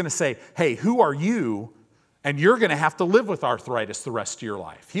 he's going to say, hey, who are you? And you're going to have to live with arthritis the rest of your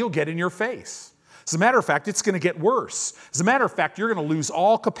life. He'll get in your face. As a matter of fact, it's going to get worse. As a matter of fact, you're going to lose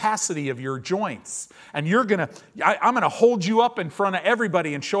all capacity of your joints. And I'm going to hold you up in front of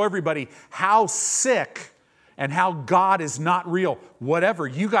everybody and show everybody how sick and how God is not real. Whatever,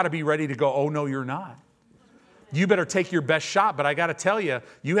 you got to be ready to go, oh, no, you're not. You better take your best shot, but I got to tell you,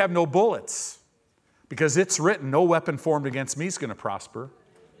 you have no bullets. Because it's written, no weapon formed against me is going to prosper.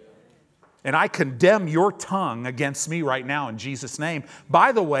 And I condemn your tongue against me right now in Jesus' name.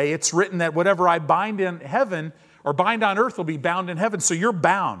 By the way, it's written that whatever I bind in heaven or bind on earth will be bound in heaven. So you're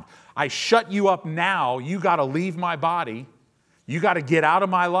bound. I shut you up now. You got to leave my body. You got to get out of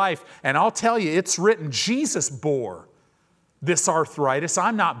my life. And I'll tell you, it's written, Jesus bore this arthritis.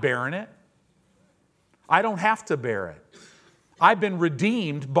 I'm not bearing it. I don't have to bear it. I've been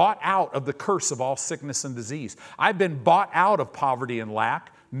redeemed, bought out of the curse of all sickness and disease. I've been bought out of poverty and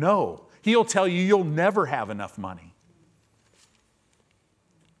lack. No. He'll tell you you'll never have enough money.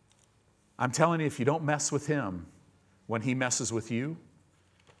 I'm telling you, if you don't mess with him, when he messes with you,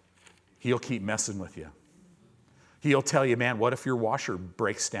 he'll keep messing with you. He'll tell you, man, what if your washer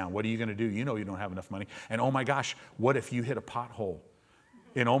breaks down? What are you going to do? You know you don't have enough money. And oh my gosh, what if you hit a pothole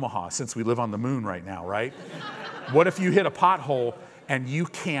in Omaha, since we live on the moon right now, right? What if you hit a pothole and you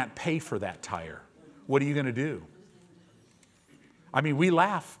can't pay for that tire? What are you going to do? I mean, we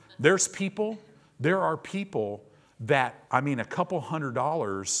laugh. There are people that, a couple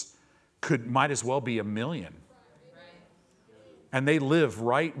 $100 might as well be $1 million. And they live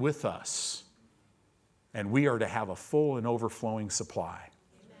right with us. And we are to have a full and overflowing supply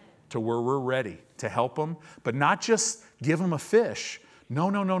to where we're ready to help them, but not just give them a fish. No.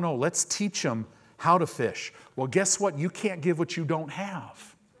 Let's teach them how to fish. Well, guess what? You can't give what you don't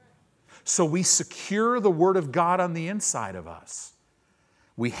have. So we secure the Word of God on the inside of us.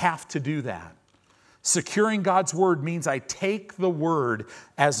 We have to do that. Securing God's Word means I take the Word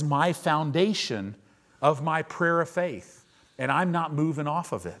as my foundation of my prayer of faith, and I'm not moving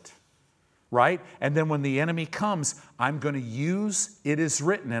off of it, right? And then when the enemy comes, I'm going to use it is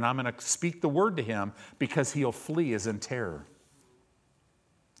written, and I'm going to speak the Word to him because he'll flee as in terror.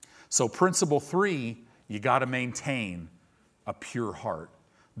 So principle 3, you got to maintain a pure heart.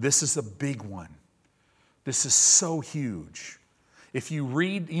 This is a big one. This is so huge. If you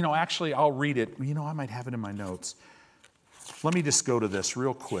read, actually I'll read it. I might have it in my notes. Let me just go to this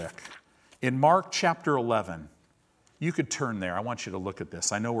real quick. In Mark chapter 11, you could turn there. I want you to look at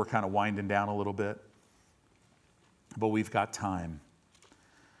this. I know we're kind of winding down a little bit, but we've got time.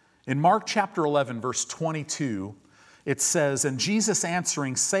 In Mark chapter 11, verse 22, it says, "And Jesus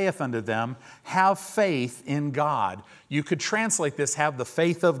answering saith unto them, have faith in God." You could translate this, have the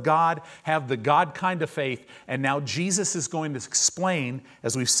faith of God, have the God kind of faith. And now Jesus is going to explain,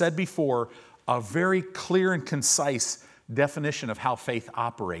 as we've said before, a very clear and concise definition of how faith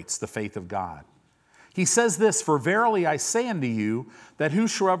operates, the faith of God. He says this, "For verily I say unto you, that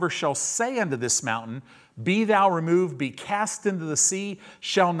whosoever shall say unto this mountain, Be thou removed, be cast into the sea,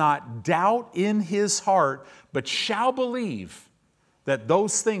 shall not doubt in his heart, but shall believe that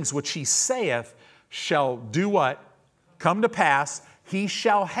those things which he saith shall do what? Come to pass. He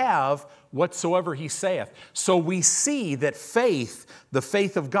shall have whatsoever he saith." So we see that faith, the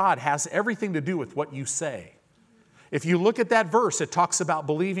faith of God, has everything to do with what you say. If you look at that verse, it talks about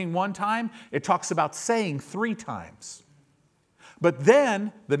believing one time, it talks about saying 3 times. But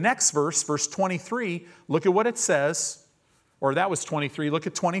then, the next verse, verse 23, look at what it says. Or that was 23, look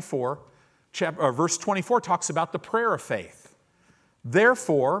at 24. Verse 24 talks about the prayer of faith.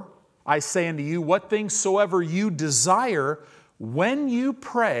 "Therefore, I say unto you, what things soever you desire, when you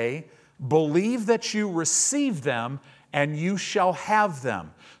pray, believe that you receive them, and you shall have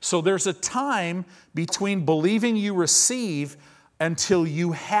them." So there's a time between believing you receive until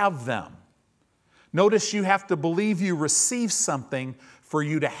you have them. Notice you have to believe you receive something for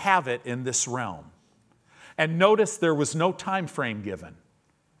you to have it in this realm. And notice there was no time frame given.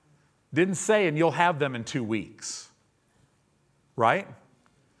 Didn't say, "and you'll have them in 2 weeks." Right?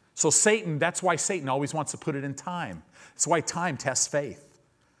 So that's why Satan always wants to put it in time. That's why time tests faith.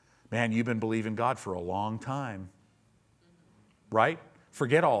 Man, you've been believing God for a long time. Right?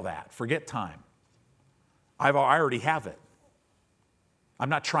 Forget all that. Forget time. I already have it. I'm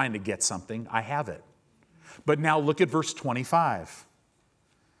not trying to get something. I have it. But now look at verse 25.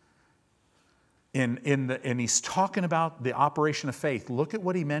 And he's talking about the operation of faith. Look at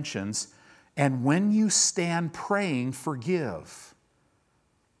what he mentions. "And when you stand praying, forgive,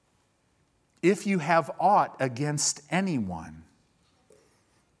 if you have aught against anyone,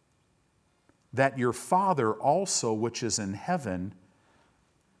 that your Father also which is in heaven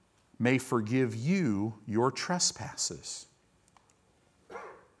may forgive you your trespasses."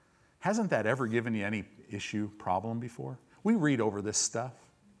 Hasn't that ever given you any issue, problem before? We read over this stuff.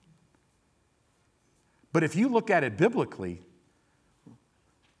 But if you look at it biblically,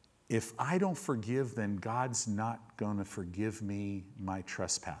 if I don't forgive, then God's not going to forgive me my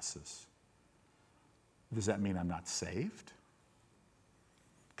trespasses. Does that mean I'm not saved?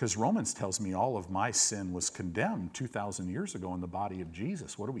 Because Romans tells me all of my sin was condemned 2,000 years ago in the body of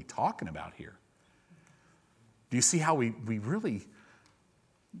Jesus. What are we talking about here? Do you see how we really...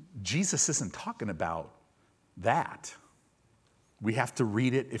 Jesus isn't talking about that. We have to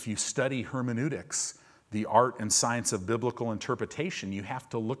read it. If you study hermeneutics, the art and science of biblical interpretation, you have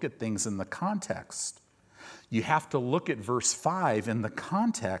to look at things in the context. You have to look at verse 5 in the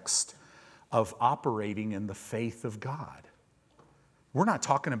context of operating in the faith of God. We're not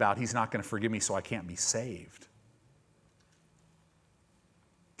talking about he's not going to forgive me so I can't be saved.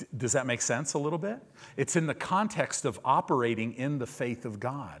 Does that make sense a little bit? It's in the context of operating in the faith of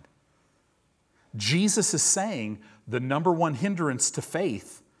God. Jesus is saying the number one hindrance to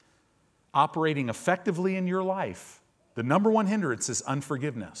faith, operating effectively in your life, the number one hindrance is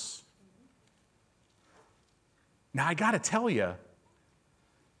unforgiveness. Now, I got to tell you,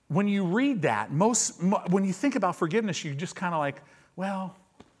 when you read that, when you think about forgiveness, you're just kind of like, well,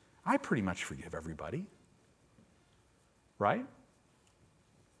 I pretty much forgive everybody. Right?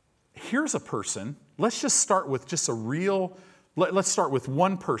 Here's a person. Let's just start with let's start with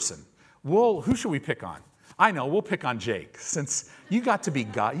one person. Who should we pick on? I know, we'll pick on Jake, since you got to be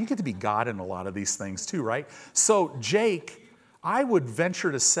God. You get to be God in a lot of these things too, right? So Jake, I would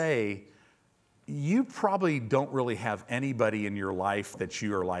venture to say, you probably don't really have anybody in your life that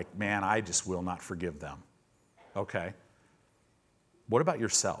you are like, man, I just will not forgive them. Okay. What about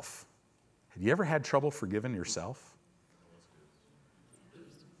yourself? Have you ever had trouble forgiving yourself?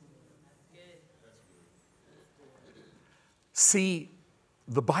 See,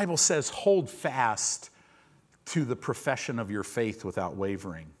 the Bible says, hold fast to the profession of your faith without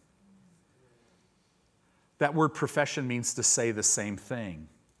wavering. That word profession means to say the same thing.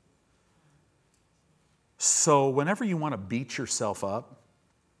 So whenever you want to beat yourself up,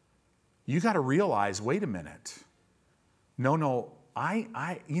 you got to realize, wait a minute. No,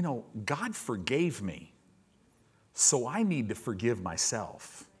 God forgave me. So I need to forgive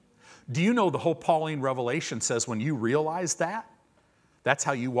myself. Do you know the whole Pauline revelation says when you realize that, that's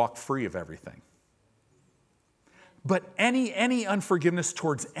how you walk free of everything. But any unforgiveness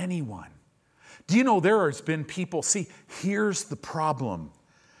towards anyone. Do you know there has been people, see, here's the problem.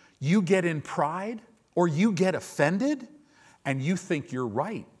 You get in pride or you get offended and you think you're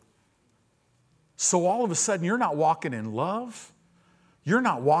right. So all of a sudden you're not walking in love. You're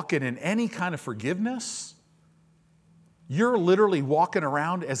not walking in any kind of forgiveness. You're literally walking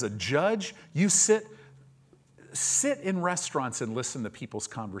around as a judge. You sit in restaurants and listen to people's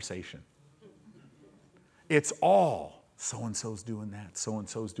conversation. It's all, so-and-so's doing that,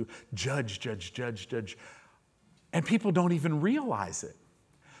 so-and-so's doing, judge. And people don't even realize it.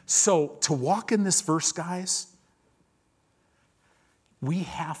 So to walk in this verse, guys, we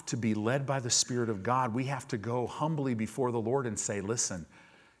have to be led by the Spirit of God. We have to go humbly before the Lord and say, listen,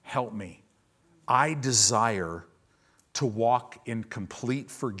 help me. I desire to walk in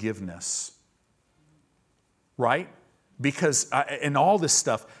complete forgiveness, right? Because in all this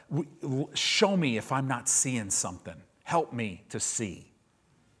stuff, show me if I'm not seeing something. Help me to see.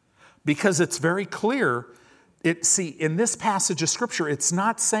 Because it's very clear, in this passage of Scripture, it's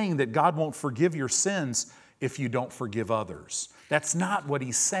not saying that God won't forgive your sins if you don't forgive others. That's not what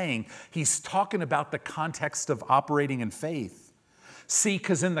he's saying. He's talking about the context of operating in faith. See,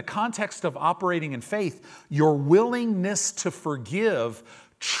 because in the context of operating in faith, your willingness to forgive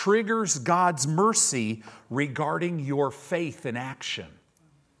triggers God's mercy regarding your faith in action.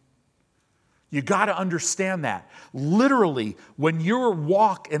 You got to understand that. Literally, when you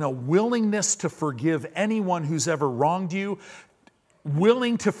walk in a willingness to forgive anyone who's ever wronged you,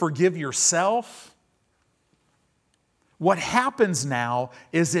 willing to forgive yourself, what happens now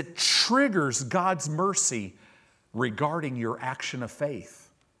is it triggers God's mercy regarding your action of faith.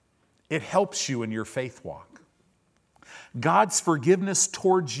 It helps you in your faith walk. God's forgiveness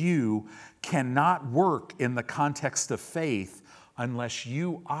towards you cannot work in the context of faith unless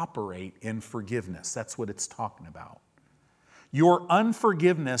you operate in forgiveness. That's what it's talking about. Your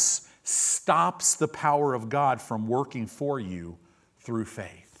unforgiveness stops the power of God from working for you through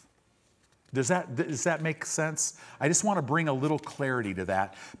faith. Does that make sense? I just want to bring a little clarity to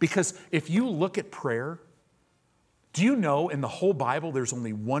that. Because if you look at prayer, do you know in the whole Bible there's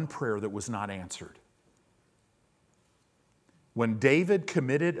only one prayer that was not answered? When David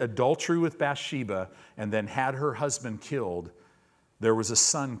committed adultery with Bathsheba and then had her husband killed, there was a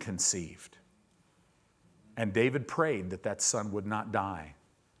son conceived. And David prayed that that son would not die.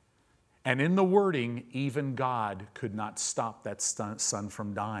 And in the wording, even God could not stop that son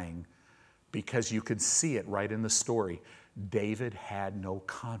from dying because you could see it right in the story. David had no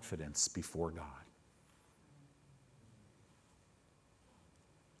confidence before God.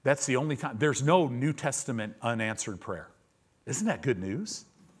 That's the only time. There's no New Testament unanswered prayer. Isn't that good news?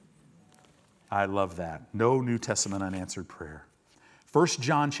 I love that. No New Testament unanswered prayer. 1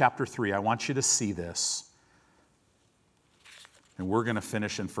 John chapter 3, I want you to see this. And we're going to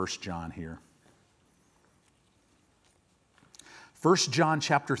finish in 1 John here. 1 John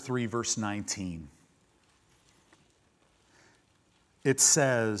chapter 3, verse 19. It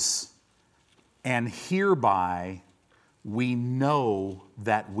says, "And hereby we know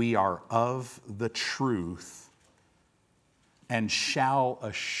that we are of the truth and shall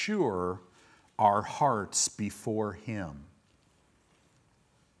assure our hearts before Him."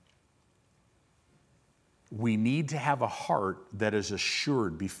 We need to have a heart that is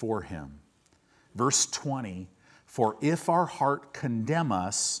assured before Him. Verse 20, "For if our heart condemn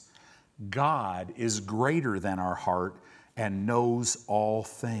us, God is greater than our heart and knows all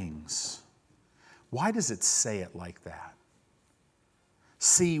things." Why does it say it like that?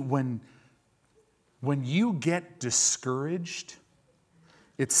 See, when you get discouraged,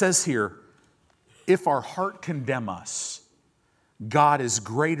 it says here, if our heart condemn us, God is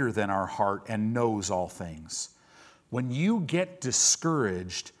greater than our heart and knows all things. When you get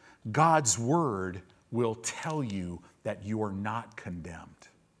discouraged, God's word will tell you that you are not condemned.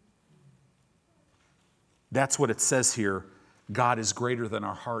 That's what it says here. God is greater than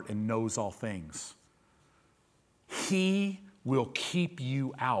our heart and knows all things. He will keep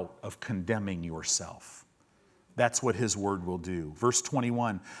you out of condemning yourself. That's what his word will do. Verse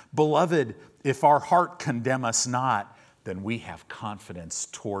 21, beloved, if our heart condemn us not, then we have confidence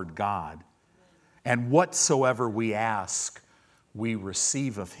toward God. And whatsoever we ask, we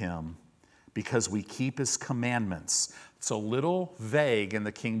receive of him, because we keep his commandments. It's a little vague in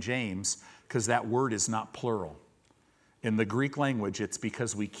the King James because that word is not plural. In the Greek language, it's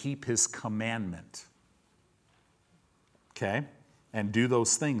because we keep his commandment. Okay? And do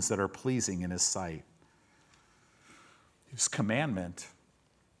those things that are pleasing in his sight. His commandment,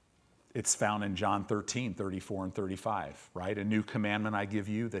 it's found in John 13, 34 and 35, right? A new commandment I give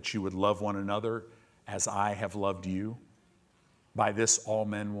you, that you would love one another as I have loved you. By this all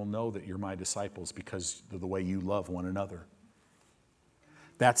men will know that you're my disciples, because of the way you love one another.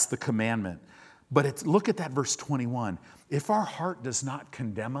 That's the commandment. But look at that verse 21. If our heart does not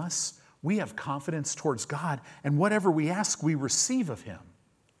condemn us, we have confidence towards God, and whatever we ask, we receive of him,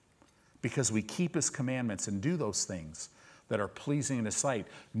 because we keep his commandments and do those things that are pleasing in his sight.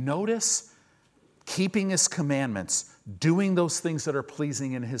 Notice, keeping his commandments, doing those things that are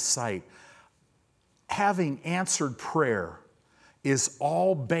pleasing in his sight, having answered prayer, is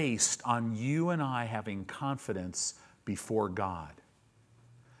all based on you and I having confidence before God.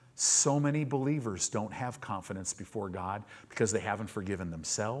 So many believers don't have confidence before God because they haven't forgiven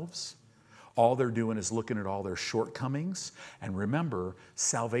themselves. All they're doing is looking at all their shortcomings. And remember,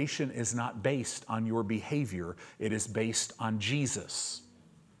 salvation is not based on your behavior. It is based on Jesus.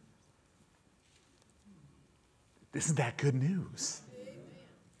 Isn't that good news?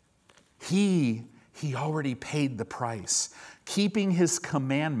 He already paid the price. Keeping his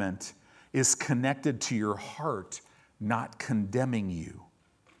commandment is connected to your heart, not condemning you.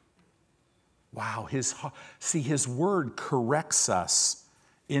 Wow, his word corrects us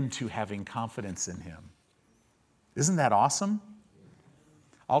into having confidence in him. Isn't that awesome?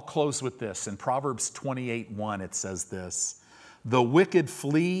 I'll close with this. In Proverbs 28:1, it says this: the wicked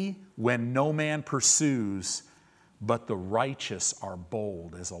flee when no man pursues, but the righteous are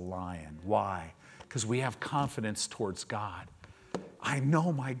bold as a lion. Why? Because we have confidence towards God. I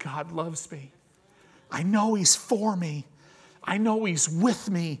know my God loves me. I know he's for me. I know he's with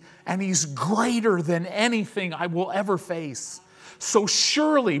me, and he's greater than anything I will ever face. So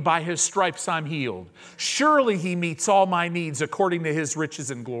surely by his stripes I'm healed. Surely he meets all my needs according to his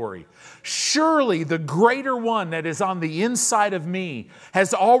riches and glory. Surely the greater one that is on the inside of me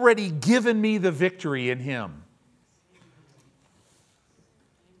has already given me the victory in him.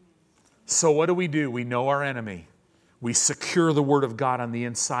 So what do? We know our enemy. We secure the word of God on the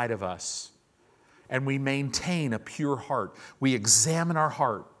inside of us. And we maintain a pure heart. We examine our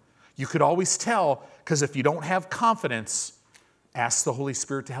heart. You could always tell, because if you don't have confidence, ask the Holy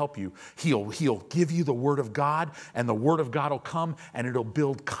Spirit to help you. He'll give you the Word of God, and the Word of God will come, and it'll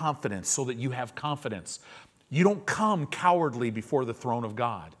build confidence so that you have confidence. You don't come cowardly before the throne of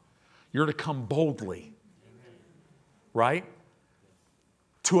God. You're to come boldly, right?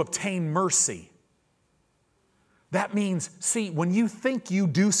 To obtain mercy. That means, see, when you think you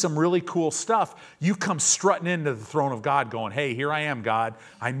do some really cool stuff, you come strutting into the throne of God going, hey, here I am, God.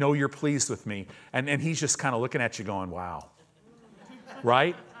 I know you're pleased with me. And he's just kind of looking at you going, wow.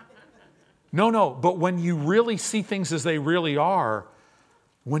 Right? No. But when you really see things as they really are,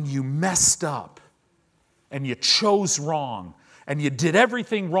 when you messed up and you chose wrong and you did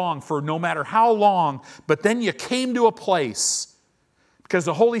everything wrong for no matter how long, but then you came to a place, because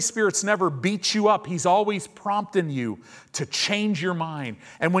the Holy Spirit's never beat you up. He's always prompting you to change your mind.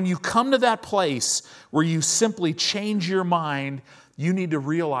 And when you come to that place where you simply change your mind, you need to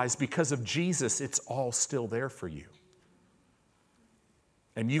realize because of Jesus, it's all still there for you.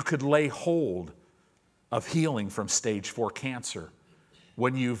 And you could lay hold of healing from stage 4 cancer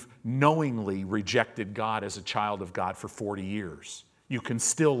when you've knowingly rejected God as a child of God for 40 years. You can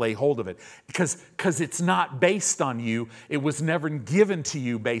still lay hold of it because it's not based on you. It was never given to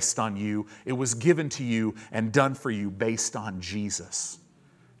you based on you. It was given to you and done for you based on Jesus.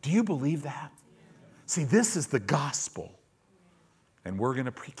 Do you believe that? See, this is the gospel, and we're going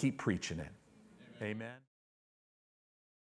to keep preaching it. Amen.